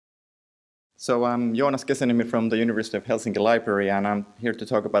So I'm Joonas Kesäniemi from the University of Helsinki Library, and I'm here to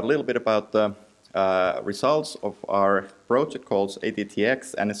talk about a little bit about the results of our project called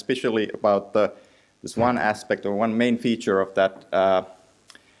ATTX, and especially about this one aspect or one main feature of that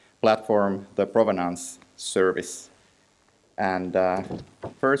platform, the provenance service. And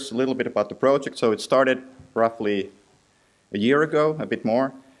first, a little bit about the project. So it started roughly a year ago, a bit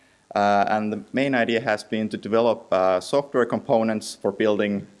more. And the main idea has been to develop software components for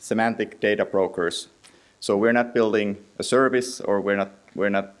building semantic data brokers. So we're not building a service, or we're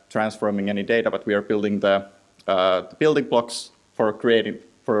not transforming any data, but we are building the building blocks for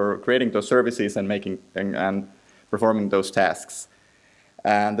creating those services and and performing those tasks.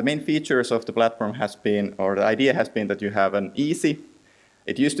 And the main features of the platform has been, or the idea has been, that you have an easy.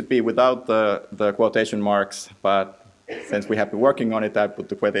 It used to be without the quotation marks, but since we have been working on it, I put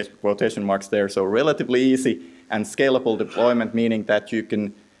the quotation marks there. So relatively easy and scalable deployment, meaning that you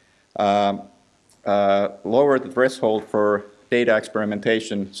can lower the threshold for data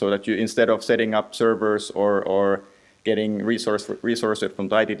experimentation, so that you, instead of setting up servers or getting resources from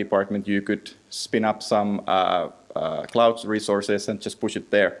the IT department, you could spin up some cloud resources and just push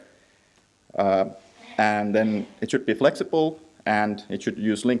it there. And then it should be flexible, and it should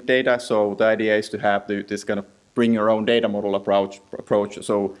use linked data. So the idea is to have this kind of bring your own data model approach.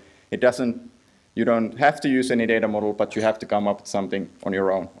 So you don't have to use any data model, but you have to come up with something on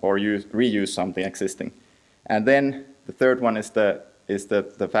your own, or reuse something existing. And then the third one is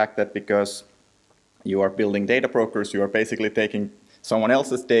the fact that because you are building data brokers, you are basically taking someone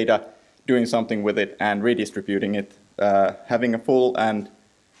else's data, doing something with it, and redistributing it. Having a full and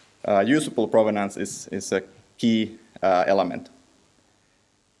usable provenance is a key element.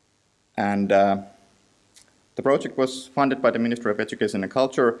 And the project was funded by the Ministry of Education and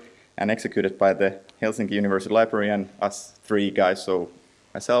Culture and executed by the Helsinki University Library and us three guys, so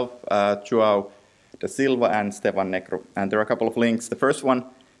myself, João, Silva, and Stefan Negru. And there are a couple of links. The first one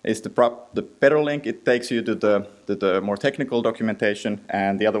is the better link. It takes you to the more technical documentation,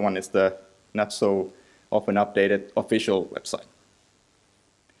 and the other one is the not so often updated official website.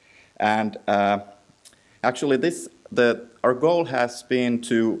 And actually, our goal has been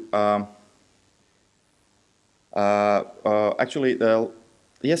to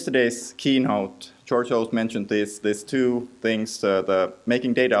yesterday's keynote, João mentioned these two things: the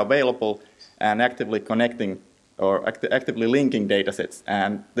making data available and actively connecting or actively linking data sets.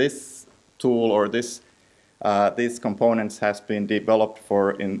 And this tool, or these components, has been developed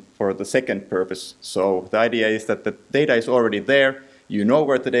for the second purpose. So the idea is that the data is already there. You know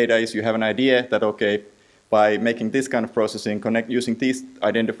where the data is. You have an idea that, okay, by making this kind of processing, using these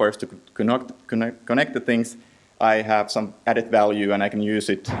identifiers to connect the things, I have some added value, and I can use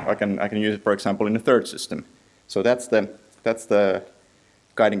it. I can use it, for example, in a third system. So that's the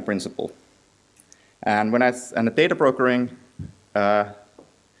guiding principle. And the data brokering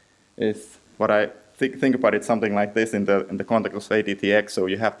is what I think about it something like this in the context of ATTX. So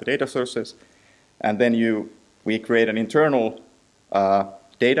you have the data sources, and then we create an internal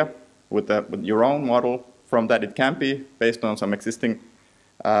data with your own model. From that, it can be based on some existing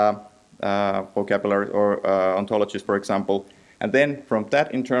vocabulary or ontologies, for example. And then from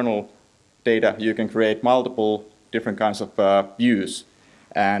that internal data, you can create multiple different kinds of views.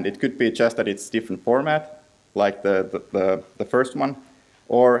 And it could be just that it's different format, like the first one,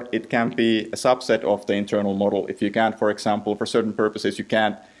 or it can be a subset of the internal model. If you can't, for example, for certain purposes, you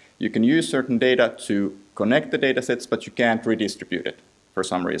can use certain data to connect the data sets, but you can't redistribute it for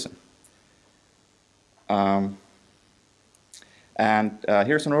some reason. And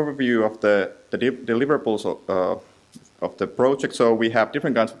here's an overview of the deliverables of the project. So we have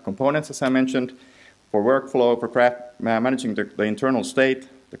different kinds of components, as I mentioned, for workflow, for managing the internal state,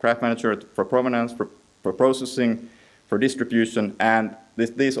 the graph manager for provenance, for processing, for distribution, and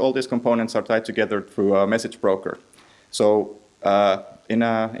all these components are tied together through a message broker. So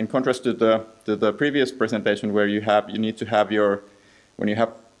in contrast to the previous presentation, where when you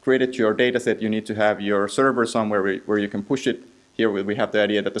have created your data set, you need to have your server somewhere where you can push it. Here we have the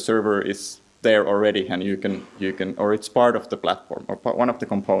idea that the server is there already, and you can, or it's part of the platform, or one of the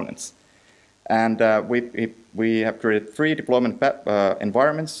components. And we have created 3 deployment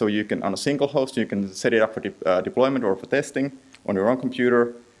environments, so you can, on a single host, you can set it up for deployment or for testing on your own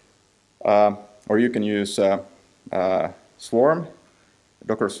computer, or you can use Swarm,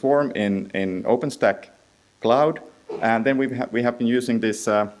 Docker Swarm in OpenStack Cloud. And then we have been using this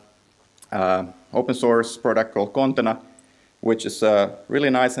open source product called Contena, which is a really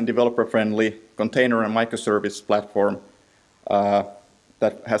nice and developer-friendly container and microservice platform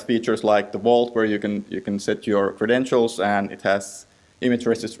that has features like the vault, where you can set your credentials, and it has image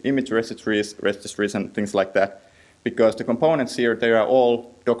registries, and things like that. Because the components here, they are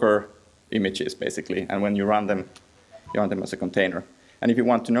all Docker images, basically. And when you run them as a container. And if you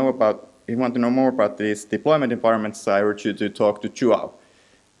want to know more about these deployment environments, I urge you to talk to João,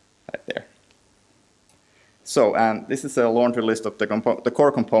 right there. So, and this is a laundry list of the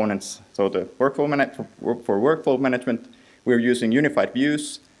core components. So the for workflow management, we're using unified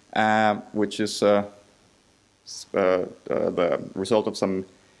views, which is the result of some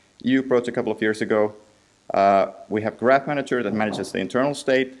EU project a couple of years ago. We have Graph Manager that manages the internal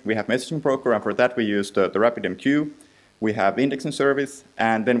state. We have Messaging Broker, and for that we use the RabbitMQ. We have Indexing Service,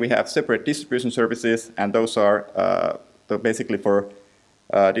 and then we have separate distribution services, and those are basically for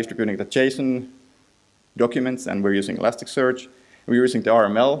distributing the JSON documents, and we're using Elasticsearch. We're using the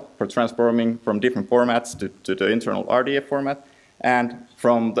RML for transforming from different formats to the internal RDF format. And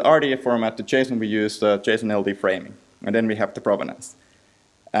from the RDF format to JSON, we use the JSON LD framing. And then we have the provenance.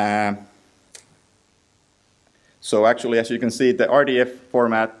 So actually, as you can see, the RDF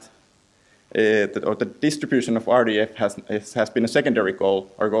format, or the distribution of RDF has been a secondary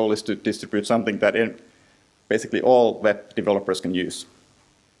goal. Our goal is to distribute something that basically all web developers can use.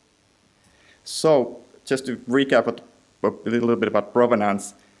 So just to recap a little bit about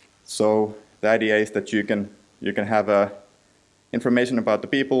provenance. So the idea is that you can have information about the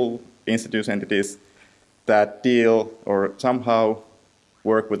people, institutes, entities that deal or somehow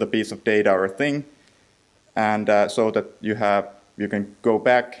work with a piece of data or a thing, and so that you can go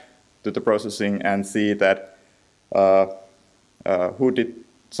back to the processing and see that who did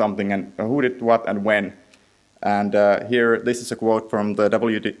something and who did what and when. And here, this is a quote from the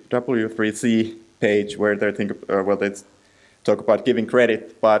W3C page where they talk about giving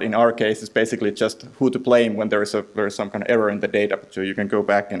credit, but in our case, it's basically just who to blame when there is some kind of error in the data. So you can go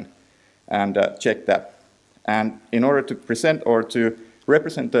back and check that. And in order to present or to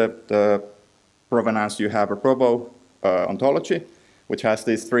represent the provenance, you have a provo ontology, which has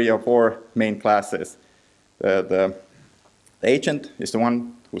these 3 or 4 main classes. The agent is the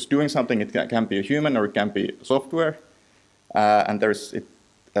one who's doing something. It can be a human or it can be software. And there's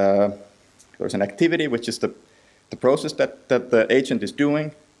an activity, which is the process that the agent is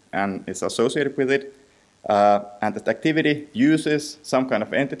doing and is associated with it. And that activity uses some kind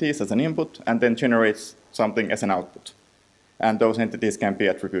of entities as an input and then generates something as an output. And those entities can be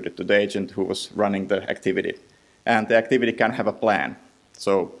attributed to the agent who was running the activity. And the activity can have a plan.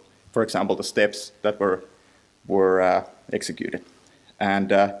 So, for example, the steps that were executed.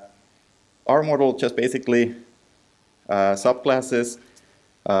 And our model just basically subclasses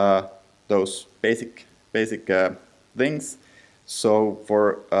those basic things. So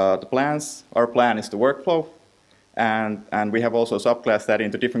for the plans, our plan is the workflow, and we have also subclass that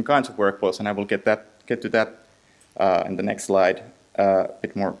into different kinds of workflows, and I will get to that in the next slide a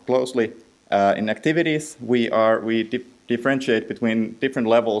bit more closely. In activities, we differentiate between different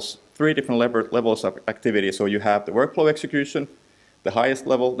levels, 3 different levels of activity. So you have the workflow execution, the highest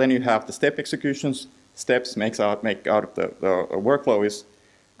level, then you have the step executions. Steps make out of the workflow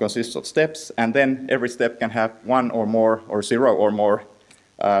consists of steps, and then every step can have 1 or more or 0 or more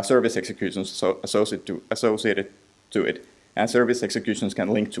service executions associated to it. And service executions can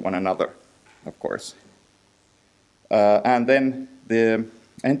link to one another, of course. And then the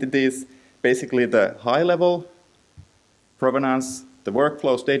entities, basically the high-level provenance, the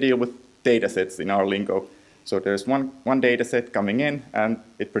workflows, they deal with data sets in our lingo. So there's one data set coming in, and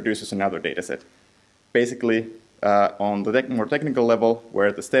it produces another data set. Basically, on the more technical level,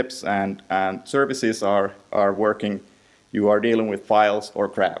 where the steps and services are working, you are dealing with files or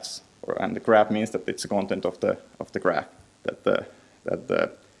graphs. And the graph means that it's the content of the graph that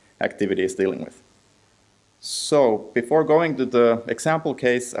the activity is dealing with. So before going to the example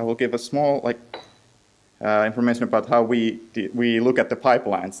case, I will give a small information about how we look at the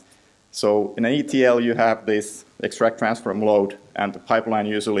pipelines. So in an ETL, you have this extract, transform, load, and the pipeline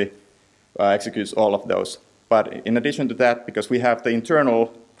usually executes all of those. But in addition to that, because we have the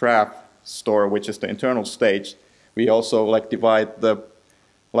internal graph store, which is the internal stage, we also like to divide the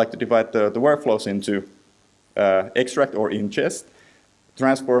workflows into extract or ingest,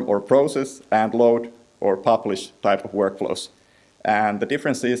 transform or process, and load or publish type of workflows. And the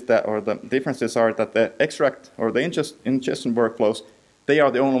differences are that the extract or the ingestion workflows, they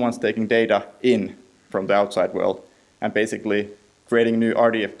are the only ones taking data in from the outside world and basically creating new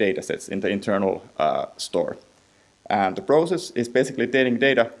RDF data sets in the internal store. And the process is basically taking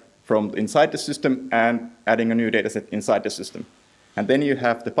data from inside the system and adding a new data set inside the system. And then you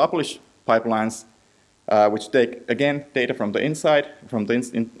have the publish pipelines, which take, again, data from the inside,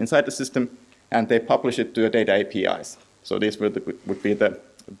 inside the system, and they publish it to the data APIs. So these would be the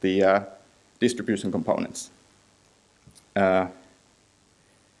distribution components. And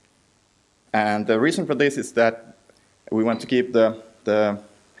the reason for this is that we want to keep the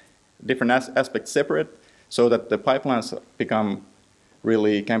different aspects separate so that the pipelines can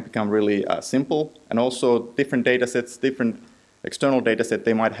become really simple. And also different data sets, different external data set,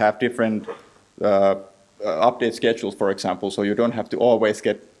 they might have different update schedules, for example, so you don't have to always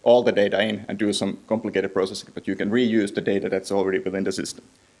get all the data in and do some complicated processing, but you can reuse the data that's already within the system.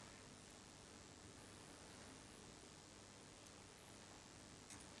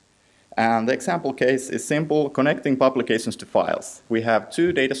 And the example case is simple, connecting publications to files. We have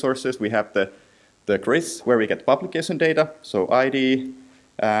two data sources. We have the GRIS, where we get publication data, so ID,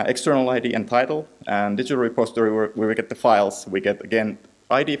 external ID and title, and digital repository where we get the files. We get, again,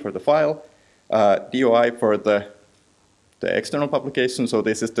 ID for the file, DOI for the external publication, so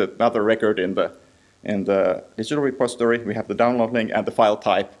this is another record in the digital repository. We have the download link and the file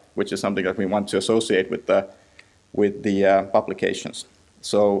type, which is something that we want to associate with the publications.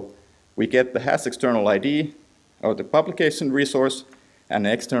 So we get the has external ID, or the publication resource, and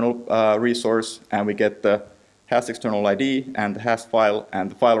the external resource, and we get the has external ID and the has file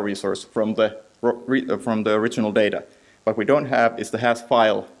and the file resource from the original data. What we don't have is the has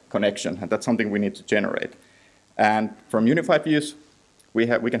file connection, and that's something we need to generate. And from unified views, we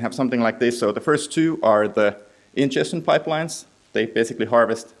can have something like this. So the first two are the ingestion pipelines. They basically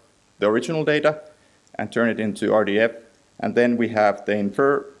harvest the original data and turn it into RDF. And then we have the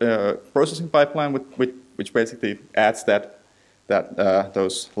infer processing pipeline, which basically adds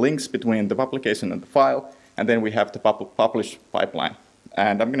those links between the publication and the file. And then we have the publish pipeline.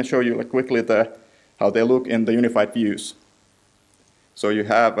 And I'm going to show you quickly how they look in the unified views. So you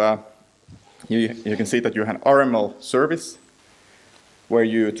have, you can see that you have an RML service where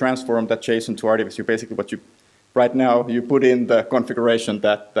you transform that JSON to RDF. You basically right now you put in the configuration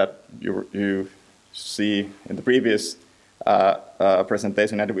that you see in the previous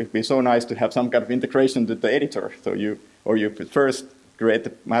presentation, and it would be so nice to have some kind of integration to the editor. So you would first create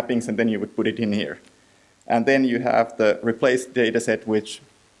the mappings and then you would put it in here. And then you have the replace dataset, which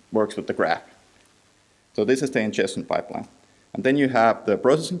works with the graph. So this is the ingestion pipeline. And then you have the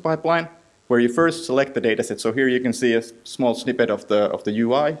processing pipeline, where you first select the dataset. So here you can see a small snippet of the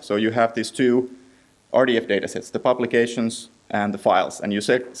UI. So you have these two RDF datasets, the publications and the files, and you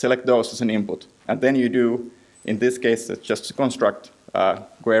select those as an input. And then you do, in this case, it's just a construct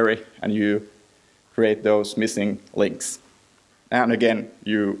query, and you create those missing links. And again,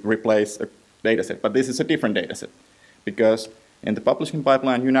 you replace a dataset, but this is a different dataset, because in the publishing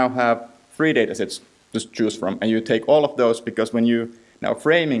pipeline, you now have 3 datasets to choose from, and you take all of those, because when you now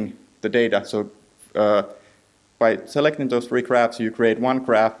framing the data, so by selecting those 3 graphs, you create one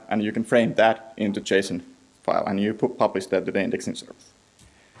graph, and you can frame that into JSON file, and you publish that to the indexing service.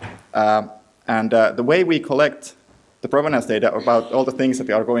 The way we collect the provenance data about all the things that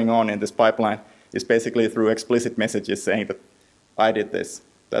are going on in this pipeline is basically through explicit messages saying that I did this.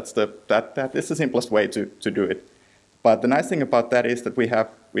 That is the simplest way to do it. But the nice thing about that is that we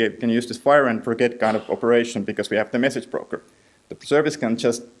can use this fire and forget kind of operation, because we have the message broker. The service can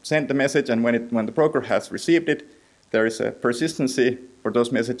just send the message, and when the broker has received it, there is a persistency for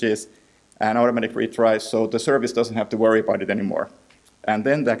those messages and automatic retries, so the service doesn't have to worry about it anymore. And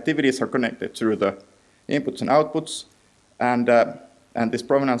then the activities are connected through the inputs and outputs, and this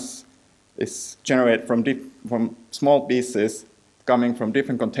provenance is generated from small pieces coming from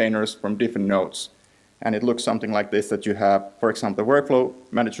different containers from different nodes. And it looks something like this, that you have, for example, the workflow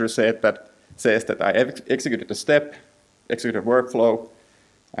manager says that I executed a step, executed workflow,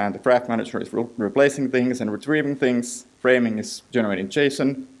 and the graph manager is replacing things and retrieving things. Framing is generating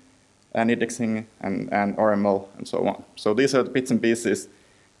JSON, and indexing and RML, and so on. So these are the bits and pieces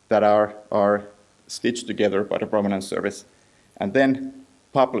that are stitched together by the provenance service, and then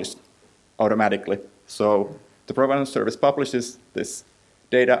published automatically. So the provenance service publishes this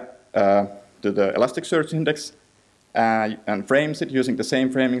data to the Elasticsearch index and frames it using the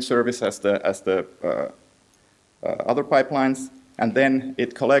same framing service as the other pipelines, and then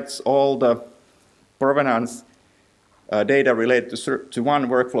it collects all the provenance data related to one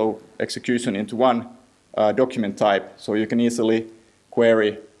workflow execution into one document type, so you can easily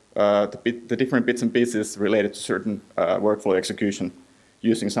query the different bits and pieces related to certain workflow execution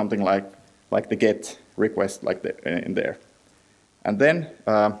using something like the GET request in there. And then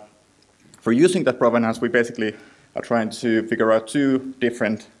for using that provenance, we basically are trying to figure out 2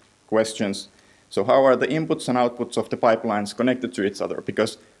 different questions. So how are the inputs and outputs of the pipelines connected to each other?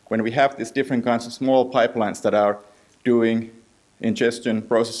 Because when we have these different kinds of small pipelines that are doing ingestion,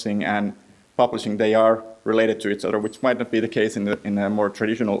 processing, and publishing, they are related to each other, which might not be the case in a more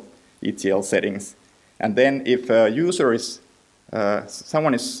traditional ETL settings. And then if a user is,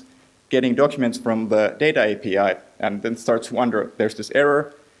 someone is getting documents from the data API and then starts to wonder, there's this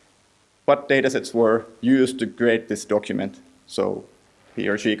error, what datasets were used to create this document? So he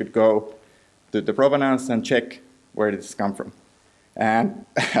or she could go to the provenance and check where did this come from. And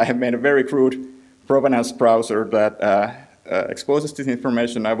I have made a very crude provenance browser that exposes this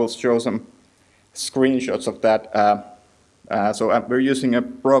information. I will show some screenshots of that. So we're using a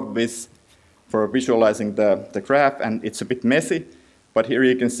ProvVis for visualizing the graph, and it's a bit messy. But here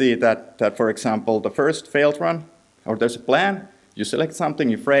you can see that, for example, the first failed run, or there's a plan, you select something,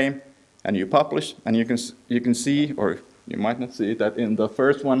 you frame, and you publish, and you can see, or you might not see, that in the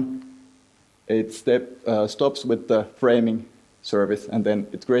first one, it stops with the framing service, and then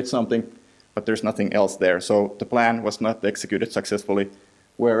it creates something, but there's nothing else there. So the plan was not executed successfully,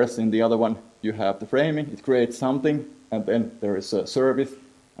 whereas in the other one, you have the framing, it creates something, and then there is a service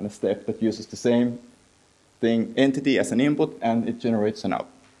and a step that uses the same thing entity as an input, and it generates an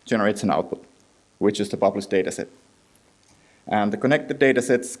output, which is the published dataset. And the connected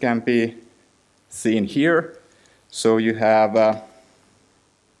datasets can be seen here. So you have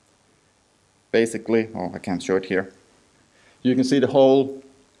basically, I can't show it here. You can see the whole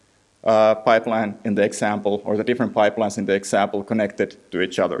pipeline in the example, or the different pipelines in the example connected to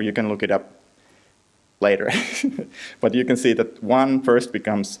each other. You can look it up later. But you can see that one first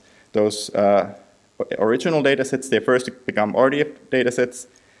becomes those original datasets. They first become RDF datasets.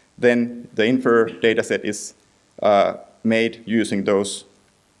 Then the infer dataset is made using those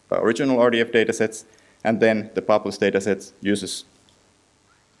original RDF datasets. And then the published datasets uses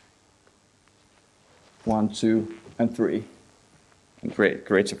 1, 2, and 3, and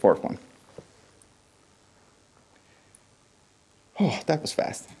creates a fourth one. Oh, that was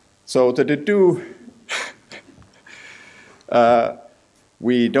fast. So to do,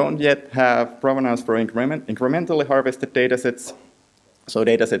 we don't yet have provenance for incrementally harvested datasets, so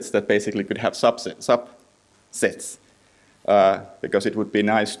datasets that basically could have subsets, because it would be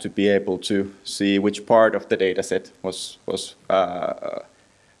nice to be able to see which part of the dataset was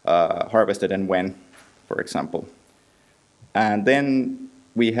harvested and when, for example. And then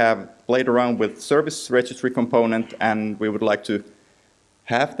we have played around with service registry component, and we would like to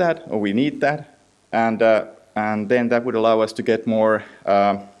have that, or we need that, and then that would allow us to get more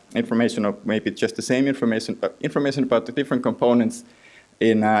information, or maybe just the same information about the different components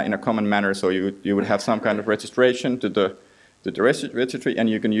in a common manner. So you would have some kind of registration to the registry, and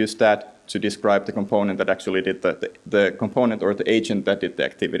you can use that to describe the component that actually did the component or the agent that did the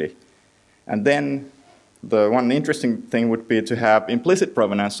activity. And then the one interesting thing would be to have implicit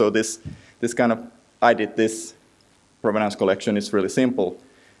provenance. So this kind of I did this provenance collection is really simple,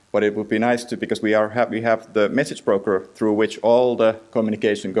 but it would be nice to, because we have the message broker through which all the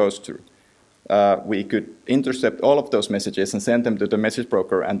communication goes through. We could intercept all of those messages and send them to the message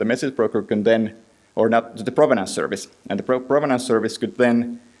broker, and the message broker can then, or not, to the provenance service, and the provenance service could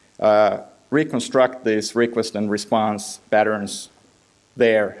then reconstruct these request and response patterns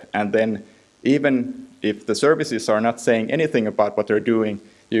there, and then even if the services are not saying anything about what they're doing,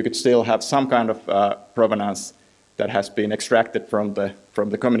 you could still have some kind of provenance that has been extracted from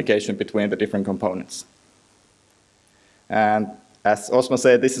the communication between the different components. And as Osmo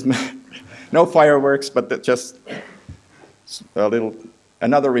said, this is no fireworks, but just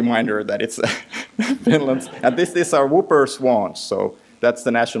another reminder that it's Finland. And these are whooper swans, so that's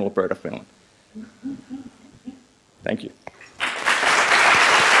the national bird of Finland. Thank you.